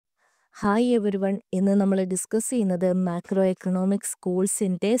Hi everyone. ഇന്ന് നമ്മൾ discuss ചെയ്യുന്നത് മാക്രോ എക്കണോമിക്സ്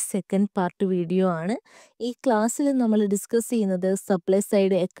കോഴ്സിൻ്റെ സെക്കൻഡ് പാർട്ട് വീഡിയോ ആണ്. ഈ ക്ലാസ്സിൽ നമ്മൾ ഡിസ്കസ് ചെയ്യുന്നത് supply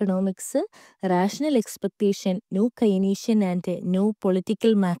side economics, rational expectation, new കൈനീഷ്യൻ and new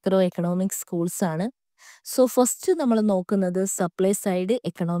political macro economics course ആണ്. സോ ഫസ്റ്റ് നമ്മൾ നോക്കുന്നത് സപ്ലൈ സൈഡ്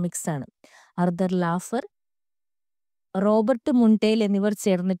എക്കണോമിക്സ് ആണ്. അർദർ ലാഫർ, റോബർട്ട് മുണ്ടേൽ എന്നിവർ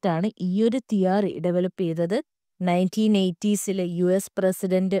ചേർന്നിട്ടാണ് ഈ ഒരു തിയറി ഡെവലപ്പ് ചെയ്തത്. 1980s US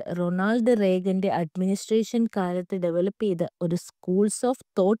president Ronald റേഗന്റെ administration കാലത്ത് ഡെവലപ്പ് ചെയ്ത ഒരു schools of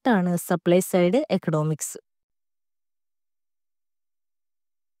തോട്ടാണ് supply side economics.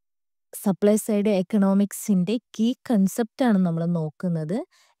 Supply side എക്കണോമിക്സിന്റെ key concept ആണ് നമ്മൾ നോക്കുന്നത്.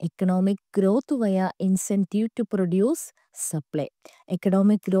 എക്കണോമിക് ഗ്രോത്ത് വയ incentive to produce supply.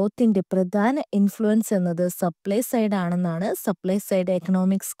 Economic ഗ്രോത്തിന്റെ പ്രധാന ഇൻഫ്ലുവൻസ് എന്നത് സപ്ലൈ സൈഡ് ആണെന്നാണ് സപ്ലൈ സൈഡ്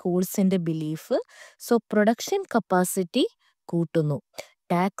എക്കണോമിക്സ് കോഴ്സിന്റെ ബിലീഫ്. സോ പ്രൊഡക്ഷൻ കപ്പാസിറ്റി കൂട്ടുന്നു,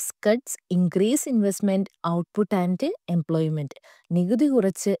 tax cuts increase investment, output and employment. നികുതി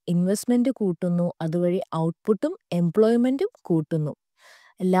കുറച്ച് ഇൻവെസ്റ്റ്മെന്റ് കൂട്ടുന്നു, അതുവഴി ഔട്ട്പുട്ടും എംപ്ലോയ്മെന്റും കൂട്ടുന്നു.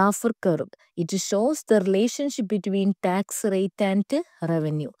 Laughter curve, it shows the relationship between tax rate and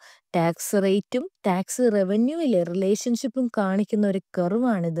revenue. Tax റേറ്റും ടാക്സ് റവന്യൂവിലെ റിലേഷൻഷിപ്പും കാണിക്കുന്ന ഒരു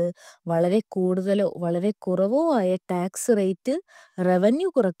കർവാണിത്. വളരെ കൂടുതലോ വളരെ കുറവോ ആയ ടാക്സ് റേറ്റ് റവന്യൂ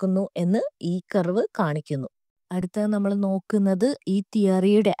കുറക്കുന്നു എന്ന് ഈ കർവ് കാണിക്കുന്നു. അടുത്ത നമ്മൾ നോക്കുന്നത് ഈ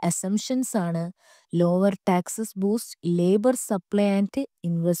തിയറിയുടെ അസംഷൻസ് ആണ്. Lower taxes boost labour supply and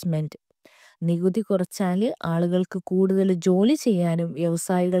investment. നികുതി കുറച്ചാൽ ആളുകൾക്ക് കൂടുതൽ ജോലി ചെയ്യാനും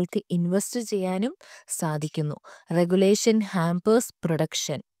വ്യവസായികൾക്ക് ഇൻവെസ്റ്റ് ചെയ്യാനും സാധിക്കുന്നു. Regulation hampers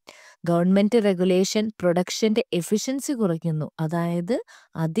production. Government regulation പ്രൊഡക്ഷന്റെ efficiency കുറയ്ക്കുന്നു, അതായത്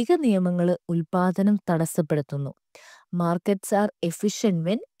അധിക നിയമങ്ങൾ ഉൽപാദനം തടസ്സപ്പെടുത്തുന്നു. Markets R efficient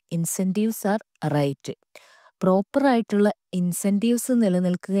when incentives are right. പ്രോപ്പറായിട്ടുള്ള ഇൻസെൻറ്റീവ്സ്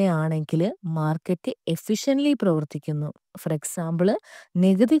നിലനിൽക്കുകയാണെങ്കിൽ മാർക്കറ്റ് എഫിഷ്യൻ്റ്ലി പ്രവർത്തിക്കുന്നു. ഫോർ എക്സാമ്പിൾ,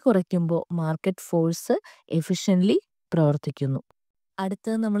 നികുതി കുറയ്ക്കുമ്പോൾ മാർക്കറ്റ് ഫോഴ്സ് എഫിഷ്യൻ്റ്ലി പ്രവർത്തിക്കുന്നു.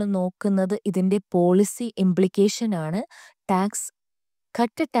 അടുത്തത് നമ്മൾ നോക്കുന്നത് ഇതിൻ്റെ പോളിസി ഇംപ്ലിക്കേഷൻ ആണ്.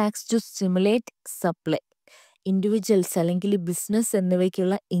 Cut tax to stimulate supply. Individuals അല്ലെങ്കിൽ ബിസിനസ്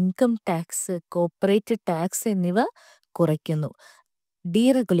എന്നിവയ്ക്കുള്ള ഇൻകം ടാക്സ്, കോർപ്പറേറ്റ് ടാക്സ് എന്നിവ കുറയ്ക്കുന്നു.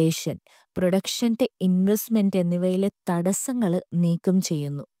 ഡീറെഗുലേഷൻ പ്രൊഡക്ഷൻ്റെ ഇൻവെസ്റ്റ്മെന്റ് എന്നിവയിലെ തടസ്സങ്ങൾ നീക്കം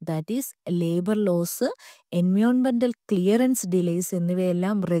ചെയ്യുന്നു. That is labour laws, എൻവയോൺമെന്റൽ clearance delays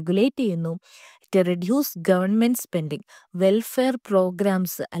എന്നിവയെല്ലാം റെഗുലേറ്റ് ചെയ്യുന്നു. To reduce government spending, welfare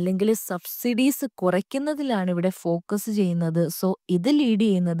programmes അല്ലെങ്കിൽ സബ്സിഡീസ് കുറയ്ക്കുന്നതിലാണ് ഇവിടെ ഫോക്കസ് ചെയ്യുന്നത്. സോ ഇത് ലീഡ്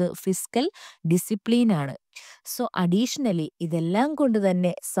ചെയ്യുന്നത് ഫിസ്ക്കൽ ഡിസിപ്ലിൻ ആണ്. സോ അഡീഷണലി ഇതെല്ലാം കൊണ്ട്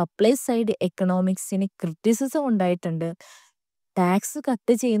തന്നെ സപ്ലൈ സൈഡ് എക്കണോമിക്സിന് ക്രിറ്റിസിസം ഉണ്ടായിട്ടുണ്ട്. ടാക്സ്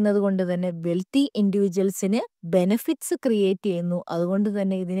കട്ട് ചെയ്യുന്നത് കൊണ്ട് തന്നെ വെൽത്തി ഇൻഡിവിജ്വൽസിന് ബെനിഫിറ്റ്സ് ക്രിയേറ്റ് ചെയ്യുന്നു. അതുകൊണ്ട്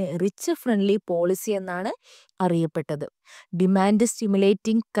തന്നെ ഇതിന് റിച്ച് ഫ്രണ്ട്ലി പോളിസി എന്നാണ് അറിയപ്പെട്ടത്. Demand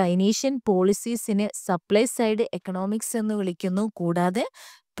stimulating കൈനീഷ്യൻ പോളിസീസിനെ supply side economics എന്ന് വിളിക്കുന്നു. കൂടാതെ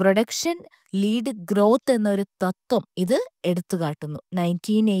പ്രൊഡക്ഷൻ ലീഡ് ഗ്രോത്ത് എന്നൊരു തത്വം ഇത് എടുത്തു കാട്ടുന്നു.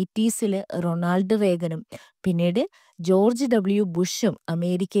 1980s റൊണാൾഡ് റേഗനും പിന്നീട് ജോർജ് ഡബ്ല്യു ബുഷും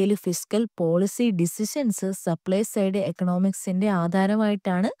അമേരിക്കയിൽ fiscal policy decisions supply side എക്കണോമിക്സിന്റെ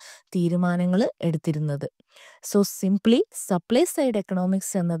ആധാരമായിട്ടാണ് തീരുമാനങ്ങൾ എടുത്തിരുന്നത്. So simply supply side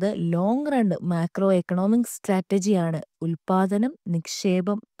economics എന്നത് ലോങ് റൺ മാക്രോ എക്കണോമിക് സ്ട്രാറ്റജിയാണ്. ഉൽപാദനം,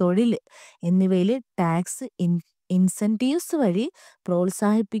 നിക്ഷേപം, തൊഴിൽ എന്നിവയിൽ ടാക്സ് ഇൻസെൻറ്റീവ്സ് വഴി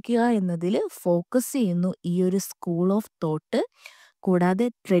പ്രോത്സാഹിപ്പിക്കുക എന്നതിൽ ഫോക്കസ് ചെയ്യുന്നു ഈ ഒരു സ്കൂൾ ഓഫ് തോട്ട്. കൂടാതെ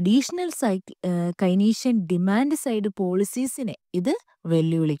ട്രഡീഷണൽ കൈനീഷ്യൻ ഡിമാൻഡ് സൈഡ് പോളിസീസിനെ ഇത്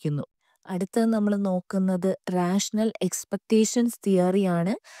വെല്ലുവിളിക്കുന്നു. അടുത്തത് നമ്മൾ നോക്കുന്നത് റാഷണൽ എക്സ്പെക്ടേഷൻസ്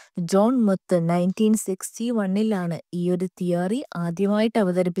തിയറിയാണ്. ജോൺ മത്ത് 1961 ഈ ഒരു തിയറി ആദ്യമായിട്ട്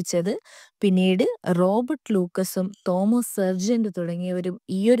അവതരിപ്പിച്ചത്. പിന്നീട് റോബർട്ട് ലൂക്കസും തോമസ് സർജന്റ് തുടങ്ങിയവരും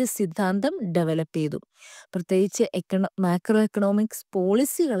ഈ ഒരു സിദ്ധാന്തം ഡെവലപ്പ് ചെയ്തു. പ്രത്യേകിച്ച് മാക്രോ എക്കണോമിക്സ്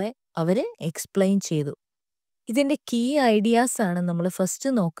പോളിസികളെ അവർ എക്സ്പ്ലെയിൻ ചെയ്തു. ഇതിൻ്റെ കീ ഐഡിയാസ് ആണ് നമ്മൾ ഫസ്റ്റ്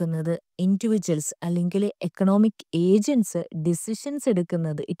നോക്കുന്നത്. ഇൻഡിവിജ്വൽസ് അല്ലെങ്കിൽ എക്കണോമിക് ഏജൻസ് ഡിസിഷൻസ്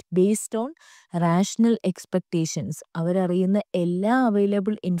എടുക്കുന്നത് it based on rational expectations. അവരറിയുന്ന എല്ലാ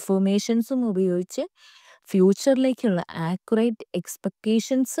അവൈലബിൾ ഇൻഫർമേഷൻസും ഉപയോഗിച്ച് ഫ്യൂച്ചറിലേക്കുള്ള ആക്യുറേറ്റ്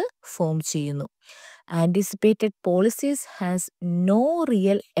എക്സ്പെക്ടേഷൻസ് ഫോം ചെയ്യുന്നു. Anticipated policies has no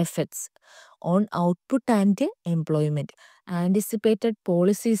real effects on output and employment. Anticipated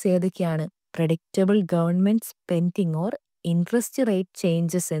policies ഏതൊക്കെയാണ്? Predictable government spending or interest rate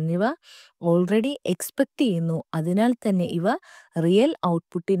changes എന്നിവ already expect ചെയ്യുന്നു. അതിനാൽ തന്നെ ഇവ real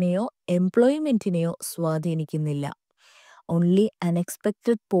ഔട്ട്പുട്ടിനെയോ എംപ്ലോയ്മെന്റിനെയോ സ്വാധീനിക്കുന്നില്ല. Only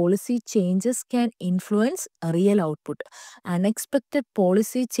unexpected policy changes can influence real output. Unexpected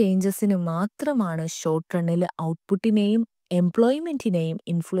policy ചേഞ്ചസിന് മാത്രമാണ് short റണ്ണിൽ ഔട്ട്പുട്ടിനെയും എംപ്ലോയ്മെൻറ്റിനെയും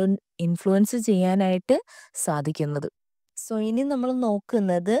influence ചെയ്യാനായിട്ട് സാധിക്കുന്നത്. So ഇനി നമ്മൾ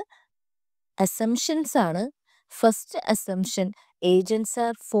നോക്കുന്നത് അസംഷൻസ് ആണ്. First assumption, agents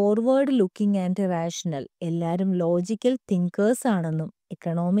R forward looking and rational. എല്ലാവരും ലോജിക്കൽ തിങ്കേഴ്സ് ആണെന്നും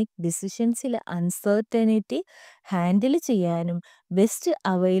എക്കണോമിക് ഡിസിഷൻസിൽ അൺസർട്ടനിറ്റി ഹാൻഡിൽ ചെയ്യാനും ബെസ്റ്റ്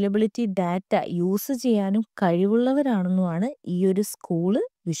അവൈലബിലിറ്റി ഡാറ്റ യൂസ് ചെയ്യാനും കഴിവുള്ളവരാണെന്നുമാണ് ഈ ഒരു സ്കൂള്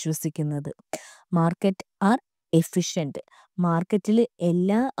വിശ്വസിക്കുന്നത്. Market R efficient. മാർക്കറ്റിൽ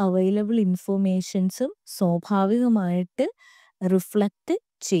എല്ലാ അവൈലബിൾ ഇൻഫോർമേഷൻസും സ്വാഭാവികമായിട്ട് റിഫ്ലക്റ്റ്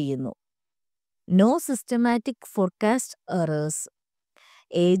ചെയ്യുന്നു. No systematic forecast errors.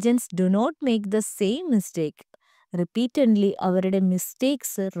 Agents do not make the same mistake. Repeatedly അവരുടെ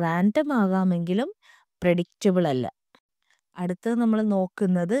മിസ്റ്റേക്സ് റാൻഡം ആകാമെങ്കിലും പ്രഡിക്റ്റബിൾ അല്ല. അടുത്തത് നമ്മൾ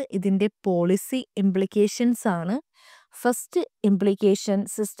നോക്കുന്നത് ഇതിൻ്റെ പോളിസി ഇംപ്ലിക്കേഷൻസ് ആണ്. First implication,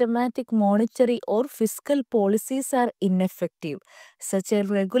 systematic monetary or fiscal policies R ineffective. Such A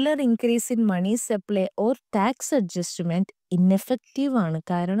regular increase in money supply or tax adjustment ineffective ആണ്.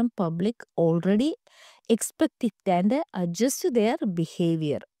 കാരണം public already expect it and adjust there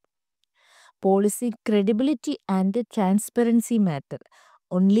behaviour. Policy credibility and transparency matter.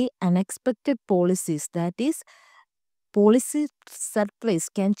 Only unexpected policies, that is policy surprise,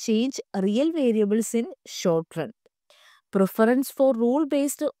 can change real variables in short run. Preference for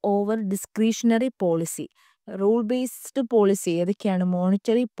rule-based over discretionary policy. Rule-based policy ഏതൊക്കെയാണ്?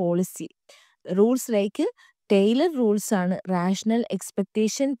 Monetary policy. Rules like Taylor rules ആണ് rational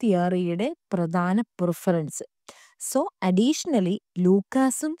expectation തിയറിയുടെ പ്രധാന preference. So additionally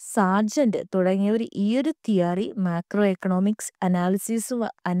ലൂക്കാസും sergeant തുടങ്ങിയവർ ഈ ഒരു theory macro economics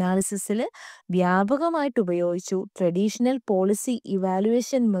അനാലിസിസിൽ വ്യാപകമായിട്ട് ഉപയോഗിച്ചു. Traditional policy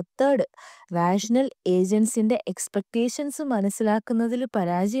evaluation method rational ഏജൻസിൻ്റെ expectations മനസ്സിലാക്കുന്നതിൽ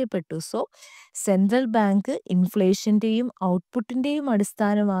പരാജയപ്പെട്ടു. സോ സെൻട്രൽ ബാങ്ക് ഇൻഫ്ലേഷൻ്റെയും ഔട്ട്പുട്ടിൻ്റെയും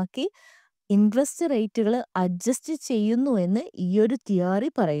അടിസ്ഥാനമാക്കി ഇൻട്രസ്റ്റ് റേറ്റുകൾ അഡ്ജസ്റ്റ് ചെയ്യുന്നു എന്ന് ഈ ഒരു തിയറി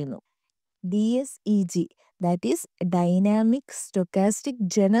പറയുന്നു. DSEG, that is dynamic stochastic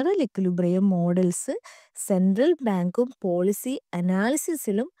general equilibrium models central ബാങ്കും പോളിസി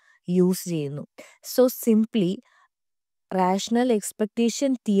അനാലിസിസിലും യൂസ് ചെയ്യുന്നു. So simply rational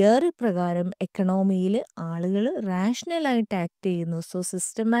expectation theory പ്രകാരം എക്കണോമിയിൽ ആളുകൾ റാഷണലായിട്ട് ആക്ട് ചെയ്യുന്നു. So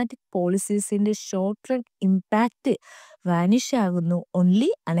systematic പോളിസീസിൻ്റെ short run impact vanish ആകുന്നു. ഓൺലി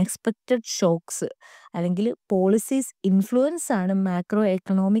അൺഎക്സ്പെക്റ്റഡ് ഷോക്സ് അല്ലെങ്കിൽ പോളിസീസ് ഇൻഫ്ലുവൻസ് ആണ് മാക്രോ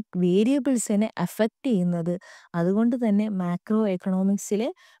എക്കണോമിക് വേരിയബിൾസിനെ അഫക്റ്റ് ചെയ്യുന്നത്. അതുകൊണ്ട് തന്നെ macro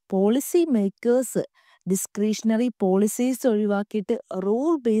എക്കണോമിക്സിലെ policy makers discretionary policies ഒഴിവാക്കിയിട്ട് റൂൾ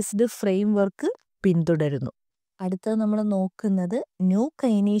ബേസ്ഡ് ഫ്രെയിം വർക്ക് പിന്തുടരുന്നു. അടുത്തത് നമ്മൾ നോക്കുന്നത് ന്യൂ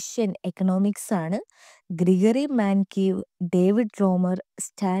കൈനീഷ്യൻ എക്കണോമിക്സ് ആണ്. ഗ്രിഗറി മാൻകീവ്, ഡേവിഡ് റോമർ,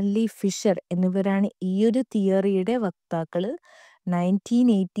 സ്റ്റാൻലി ഫിഷർ എന്നിവരാണ് ഈ ഒരു തിയറിയുടെ വക്താക്കൾ.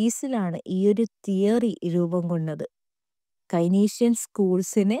 1980s ഈ ഒരു തിയറി രൂപം കൊണ്ടത്. കൈനീഷ്യൻ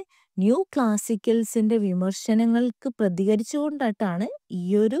സ്കൂൾസിനെ ന്യൂ ക്ലാസിക്കൽസിൻ്റെ വിമർശനങ്ങൾക്ക് പ്രതികരിച്ചുകൊണ്ടായിട്ടാണ് ഈ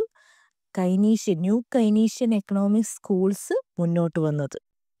ഒരു ന്യൂ കൈനീഷ്യൻ എക്കണോമിക്സ് സ്കൂൾസ് മുന്നോട്ട് വന്നത്.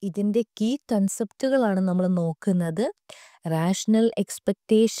 ഇതിൻ്റെ കീ കൺസെപ്റ്റുകളാണ് നമ്മൾ നോക്കുന്നത്. Rational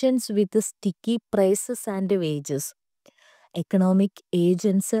expectations with sticky prices and wages. Economic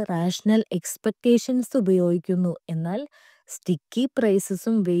agents rational expectations ഉപയോഗിക്കുന്നു, എന്നാൽ സ്റ്റിക്കി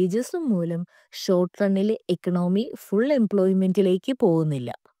പ്രൈസസും വേജസും മൂലം ഷോർട്ട് റണ്ണിൽ എക്കണോമി ഫുൾ എംപ്ലോയ്മെൻറ്റിലേക്ക്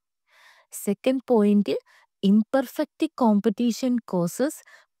പോകുന്നില്ല. Second point, imperfect competition causes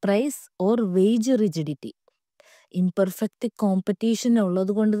price or wage rigidity. Imperfect competition ഉള്ളത്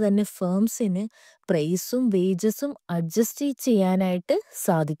കൊണ്ട് തന്നെ ഫേംസിന് പ്രൈസും വേജസും അഡ്ജസ്റ്റ് ചെയ്യാനായിട്ട്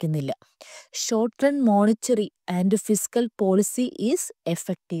സാധിക്കുന്നില്ല. Short run monetary and fiscal policy is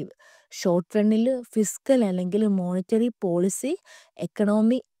effective. Short റണ്ണിൽ fiscal അല്ലെങ്കിൽ monetary policy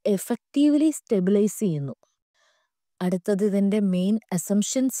economy effectively stabilise ചെയ്യുന്നു. അടുത്തത് ഇതിൻ്റെ മെയിൻ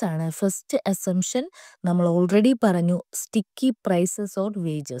അസംഷൻസ് ആണ്. ഫസ്റ്റ് അസംഷൻ നമ്മൾ ഓൾറെഡി പറഞ്ഞു, sticky prices or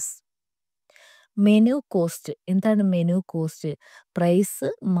wages. Menu cost. എന്താണ് മെനു കോസ്റ്റ്? പ്രൈസ്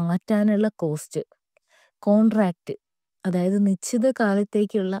മാറ്റാനുള്ള കോസ്റ്റ്. കോൺട്രാക്റ്റ്, അതായത് നിശ്ചിത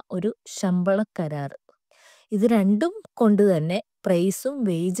കാലത്തേക്കുള്ള ഒരു ശമ്പള കരാർ. ഇത് രണ്ടും കൊണ്ട് തന്നെ പ്രൈസും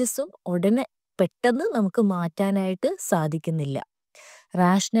വേജസും ഉടനെ പെട്ടെന്ന് നമുക്ക് മാറ്റാനായിട്ട് സാധിക്കുന്നില്ല.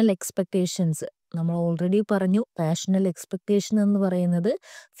 റാഷണൽ എക്സ്പെക്റ്റേഷൻസ് നമ്മൾ ഓൾറെഡി പറഞ്ഞു. റാഷണൽ എക്സ്പെക്റ്റേഷൻ എന്ന് പറയുന്നത്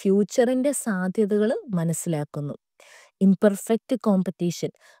ഫ്യൂച്ചറിൻ്റെ സാധ്യതകൾ മനസ്സിലാക്കുന്നു. ഇംപെർഫെക്റ്റ്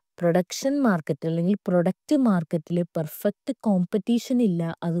കോമ്പറ്റീഷൻ, പ്രൊഡക്ഷൻ മാർക്കറ്റ് അല്ലെങ്കിൽ പ്രൊഡക്റ്റ് മാർക്കറ്റിൽ പെർഫെക്റ്റ് കോമ്പറ്റീഷൻ ഇല്ല.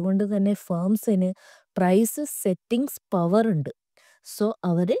 അതുകൊണ്ട് തന്നെ ഫേംസിന് പ്രൈസ് സെറ്റിംഗ്സ് പവർ ഉണ്ട്. സോ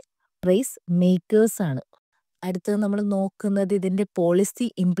അവർ പ്രൈസ് മേക്കേഴ്സ് ആണ്. അടുത്തത് നമ്മൾ നോക്കുന്നത് ഇതിൻ്റെ പോളിസി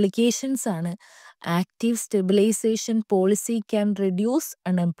ഇംപ്ലിക്കേഷൻസ് ആണ്. Active stabilisation policy can reduce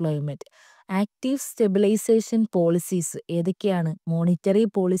unemployment. Active stabilisation policies ഏതൊക്കെയാണ്? Monetary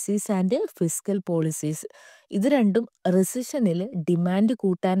policies and fiscal policies. ഇത് രണ്ടും റിസഷനിൽ ഡിമാൻഡ്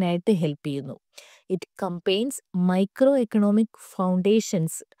കൂട്ടാനായിട്ട് ഹെൽപ്പ് ചെയ്യുന്നു. It combines micro economic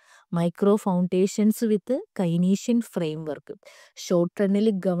foundations with കൈനീഷ്യൻ framework. Short റണ്ണിൽ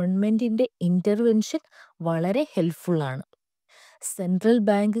ഗവൺമെൻറ്റിൻ്റെ ഇൻ്റർവെൻഷൻ വളരെ ഹെൽപ്ഫുള്ളാണ്. Central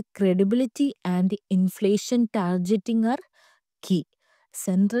bank credibility and inflation targeting R key.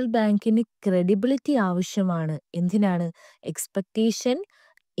 Central ബാങ്കിന് credibility ആവശ്യമാണ്. എന്തിനാണ്? എക്സ്പെക്റ്റേഷൻ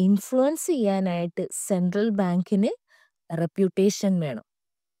ഇൻഫ്ലുവൻസ് ചെയ്യാനായിട്ട് സെൻട്രൽ ബാങ്കിന് റെപ്യൂട്ടേഷൻ വേണം.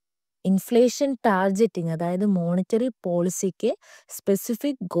 ഇൻഫ്ലേഷൻ ടാർഗറ്റിംഗ്, അതായത് monetary പോളിസിക്ക്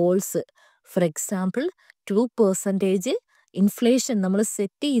specific goals, for example 2% inflation നമ്മൾ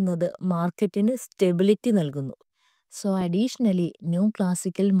സെറ്റ് ചെയ്യുന്നത് മാർക്കറ്റിന് സ്റ്റെബിലിറ്റി നൽകുന്നു. സോ അഡീഷണലി ന്യൂ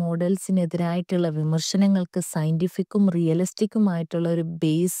ക്ലാസിക്കൽ മോഡൽസിനെതിരായിട്ടുള്ള വിമർശനങ്ങൾക്ക് സയൻറ്റിഫിക്കും റിയലിസ്റ്റിക്കുമായിട്ടുള്ള ഒരു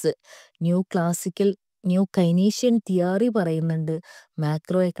ബേസ് ന്യൂ കൈനീഷ്യൻ തിയറി പറയുന്നുണ്ട്.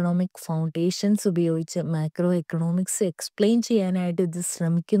 മാക്രോ എക്കണോമിക് ഫൗണ്ടേഷൻസ് ഉപയോഗിച്ച് മാക്രോ എക്കണോമിക്സ് എക്സ്പ്ലെയിൻ ചെയ്യാനായിട്ട് ഇത്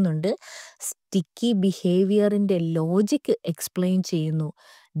ശ്രമിക്കുന്നുണ്ട്. സ്റ്റിക്കി ബിഹേവിയറിൻ്റെ ലോജിക്ക് എക്സ്പ്ലെയിൻ ചെയ്യുന്നു.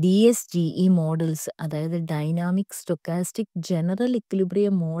 DSGE മോഡൽസ്, അതായത് dynamic stochastic general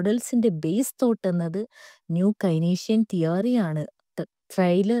equilibrium മോഡൽസിൻ്റെ base thought എന്നത് ന്യൂ കൈനീഷ്യൻ തിയറിയാണ്.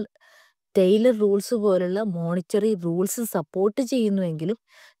 ടൈലർ റൂൾസ് പോലുള്ള മോണിറ്ററി റൂൾസ് സപ്പോർട്ട് ചെയ്യുന്നുവെങ്കിലും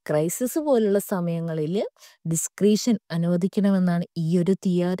ക്രൈസിസ് പോലുള്ള സമയങ്ങളിൽ ഡിസ്ക്രീഷൻ അനുവദിക്കണമെന്നാണ് ഈ ഒരു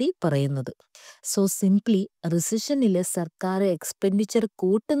തിയറി പറയുന്നത്. സോ സിംപ്ലി റിസഷനിൽ സർക്കാർ എക്സ്പെൻഡിച്ചർ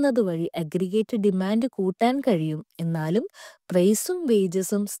കൂട്ടുന്നത് വഴി അഗ്രിഗേറ്റ് ഡിമാൻഡ് കൂട്ടാൻ കഴിയും. എന്നാലും പ്രൈസും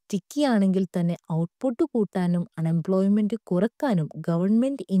വേജസും സ്റ്റിക്കി ആണെങ്കിൽ തന്നെ ഔട്ട്പുട്ട് കൂട്ടാനും അൺഎംപ്ലോയ്മെൻറ്റ് കുറക്കാനും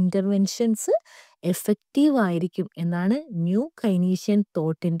ഗവൺമെൻറ് ഇൻ്റർവെൻഷൻസ് എഫക്റ്റീവ് ആയിരിക്കും എന്നാണ് ന്യൂ കൈനീഷ്യൻ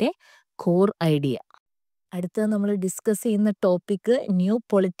തോട്ടിൻ്റെ കോർ ഐഡിയ. അടുത്ത നമ്മൾ ഡിസ്കസ് ചെയ്യുന്ന topic new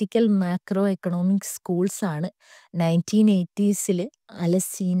political macro economic schools ആണ്. 1980s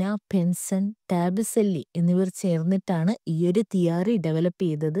അലസീന, പെൻസൺ, ടാബിസെല്ലി എന്നിവർ ചേർന്നിട്ടാണ് ഈ ഒരു തിയറി ഡെവലപ്പ്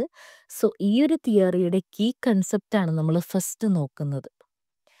ചെയ്തത്. സോ ഈ ഒരു തിയറിയുടെ കീ കൺസെപ്റ്റാണ് നമ്മൾ ഫസ്റ്റ് നോക്കുന്നത്.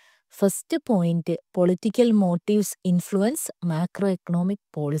 First point, political motifs influence macro economic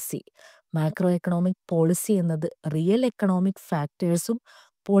policy. Macro economic policy എന്നത് റിയൽ എക്കണോമിക് ഫാക്ടേഴ്സും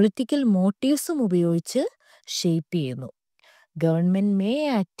പൊളിറ്റിക്കൽ മോട്ടീവ്സും ഉപയോഗിച്ച് ഷേപ്പ് ചെയ്യുന്നു. Government may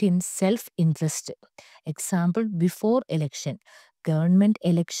act in self interest. Example, before election. Government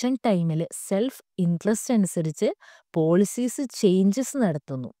election ടൈമിൽ self interest അനുസരിച്ച് policies changes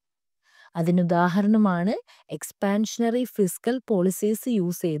നടത്തുന്നു. അതിനുദാഹരണമാണ് expansionary fiscal policies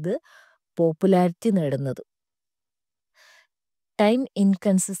use ചെയ്ത് popularity നേടുന്നത്. Time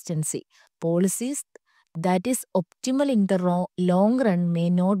inconsistency. Policies that is optimal in the long run may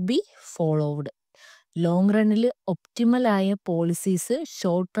not be followed. Long റണ്ണിൽ ഒപ്റ്റിമലായ policies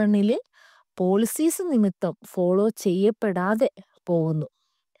short റണ്ണിൽ policies നിമിത്തം follow ചെയ്യപ്പെടാതെ പോകുന്നു.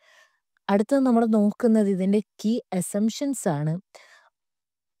 അടുത്തത് നമ്മൾ നോക്കുന്നത് ഇതിൻ്റെ കീ അസംഷൻസ് ആണ്.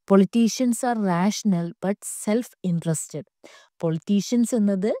 Politicians R rational but self interested. Politicians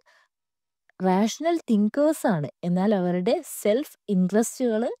എന്നത് റാഷണൽ തിങ്കേഴ്സാണ്, എന്നാൽ അവരുടെ സെൽഫ്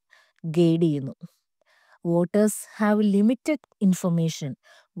ഇൻട്രസ്റ്റുകൾ ഗൈഡ് ചെയ്യുന്നു. Voters have limited information.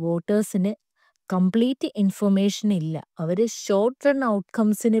 വോട്ടേഴ്സിന് complete information ഇല്ല. അവർ ഷോർട്ട് റൺ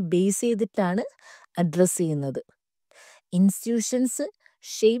ഔട്ട്കംസിനെ ബേസ് ചെയ്തിട്ടാണ് അഡ്രസ്സ് ചെയ്യുന്നത്. Institutions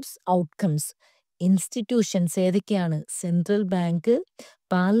shapes outcomes. ഇൻസ്റ്റിറ്റ്യൂഷൻസ് ഏതൊക്കെയാണ്? സെൻട്രൽ ബാങ്ക്,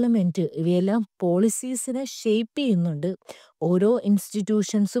 പാർലമെൻറ്റ്, ഇവയെല്ലാം പോളിസീസിനെ ഷേപ്പ് ചെയ്യുന്നുണ്ട്. ഓരോ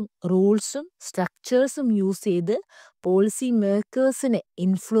ഇൻസ്റ്റിറ്റ്യൂഷൻസും റൂൾസും സ്ട്രക്ചേഴ്സും യൂസ് ചെയ്ത് പോളിസി മേക്കേഴ്സിനെ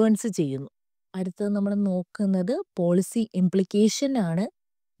ഇൻഫ്ലുവൻസ് ചെയ്യുന്നു. അടുത്തത് നമ്മൾ നോക്കുന്നത് പോളിസി ഇംപ്ലിക്കേഷൻ ആണ്.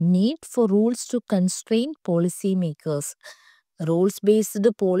 Need for rules to constrain policy makers. Rules based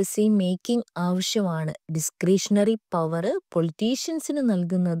policy making ആവശ്യമാണ്. ഡിസ്ക്രിഷണറി പവർ പൊളിറ്റീഷ്യൻസിന്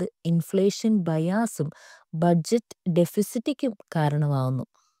നൽകുന്നത് ഇൻഫ്ലേഷൻ ബയാസും ബഡ്ജറ്റ് ഡെഫിസിറ്റിക്കും കാരണമാകുന്നു.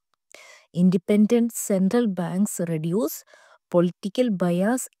 Independent central banks reduce political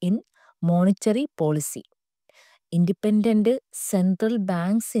bias in monetary policy. Independent central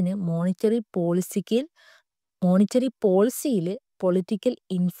ബാങ്ക്സിന് monetary പോളിസിയിൽ political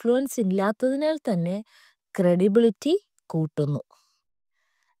influence ഇല്ലാത്തതിനാൽ തന്നെ credibility കൂട്ടുന്നു.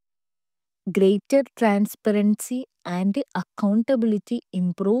 Greater transparency and accountability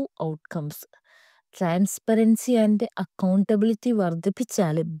improve outcomes. Transparency and accountability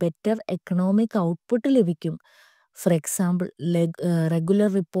വർദ്ധിപ്പിച്ചാൽ better economic output ലഭിക്കും. For example regular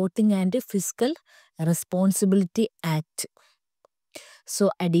reporting and fiscal responsibility act. So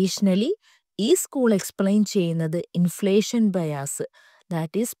additionally ഈ school explain ചെയ്യുന്നത് inflation bias,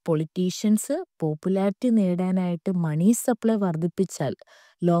 that is politicians popularity നേടാനായിട്ട് money supply വർദ്ധിപ്പിച്ചാൽ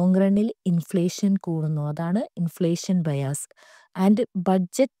long റണ്ണിൽ inflation കൂടുന്നു, അതാണ് inflation bias. And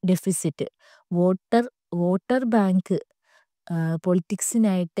budget deficit, voter bank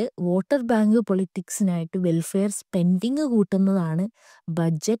പൊളിറ്റിക്സിനായിട്ട് welfare spending കൂട്ടുന്നതാണ്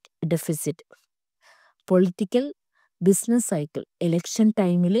budget deficit. Political business cycle, election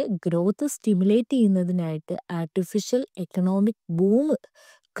ടൈമിൽ growth stimulate ചെയ്യുന്നതിനായിട്ട് artificial economic boom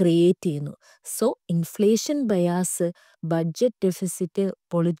create ചെയ്യുന്നു. So inflation bias, budget deficit,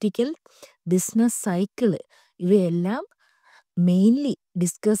 political business cycle ഇവയെല്ലാം mainly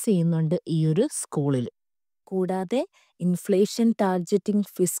discuss ചെയ്യുന്നുണ്ട് ഈ ഒരു സ്കൂളിൽ. കൂടാതെ inflation targeting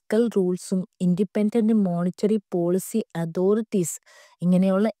fiscal റൂൾസും independent monetary policy authorities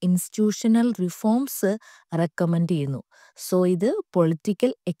ഇങ്ങനെയുള്ള institutional reforms recommend ചെയ്യുന്നു. സോ ഇത്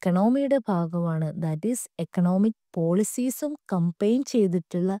പൊളിറ്റിക്കൽ എക്കണോമിയുടെ ഭാഗമാണ്. ദാറ്റ് ഈസ് എക്കണോമിക് പോളിസീസും കമ്പൈൻ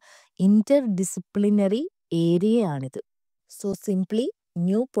ചെയ്തിട്ടുള്ള ഇൻ്റർ disciplinary ഏരിയയാണിത്. So simply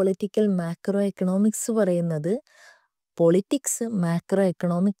new political macro economics പറയുന്നത് പൊളിറ്റിക്സ് മാക്രോ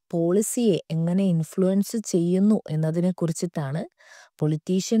എക്കണോമിക് പോളിസിയെ എങ്ങനെ ഇൻഫ്ലുവൻസ് ചെയ്യുന്നു എന്നതിനെ കുറിച്ചിട്ടാണ്.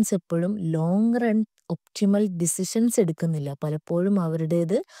 പൊളിറ്റീഷ്യൻസ് എപ്പോഴും ലോങ് റൺ ഒപ്റ്റിമൽ ഡിസിഷൻസ് എടുക്കുന്നില്ല, പലപ്പോഴും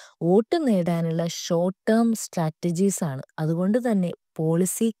അവരുടേത് വോട്ട് നേടാനുള്ള ഷോർട്ട് ടേം സ്ട്രാറ്റജീസ് ആണ്. അതുകൊണ്ട് തന്നെ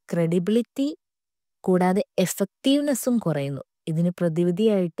പോളിസി ക്രെഡിബിലിറ്റി കൂടാതെ എഫക്റ്റീവ്നെസ്സും കുറയുന്നു. ഇതിന്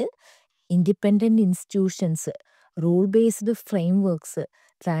പ്രതിവിധിയായിട്ട് independent institutions, rule based ഫ്രെയിംവർക്ക്സ്,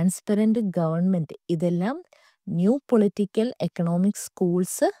 transparent government ഇതെല്ലാം new political economic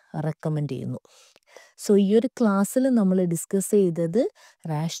schools recommend ചെയ്യുന്നു. സോ ഈ ഒരു ക്ലാസ്സിൽ നമ്മൾ ഡിസ്കസ് ചെയ്തത്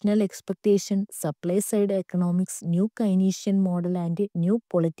rational expectation, supply side economics, new കൈനീഷ്യൻ model and new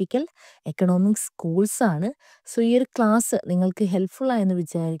political economic schools ആണ്. സോ ഈ ഒരു ക്ലാസ് നിങ്ങൾക്ക് ഹെൽപ്ഫുൾ ആയെന്ന്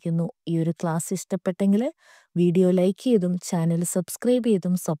വിചാരിക്കുന്നു. ഈ ഒരു ക്ലാസ് ഇഷ്ടപ്പെട്ടെങ്കിൽ വീഡിയോ ലൈക്ക് ചെയ്തും ചാനൽ സബ്സ്ക്രൈബ്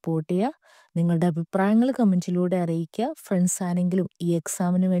ചെയ്തും സപ്പോർട്ട് ചെയ്യുക. നിങ്ങളുടെ അഭിപ്രായങ്ങൾ കമൻറ്റിലൂടെ അറിയിക്കുക. ഫ്രണ്ട്സ് ആരെങ്കിലും ഈ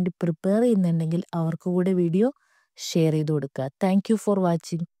എക്സാമിന് വേണ്ടി പ്രിപ്പയർ ചെയ്യുന്നുണ്ടെങ്കിൽ അവർക്ക് കൂടെ വീഡിയോ ഷെയർ ചെയ്ത് കൊടുക്കുക. Thank you for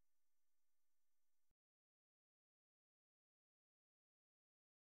watching.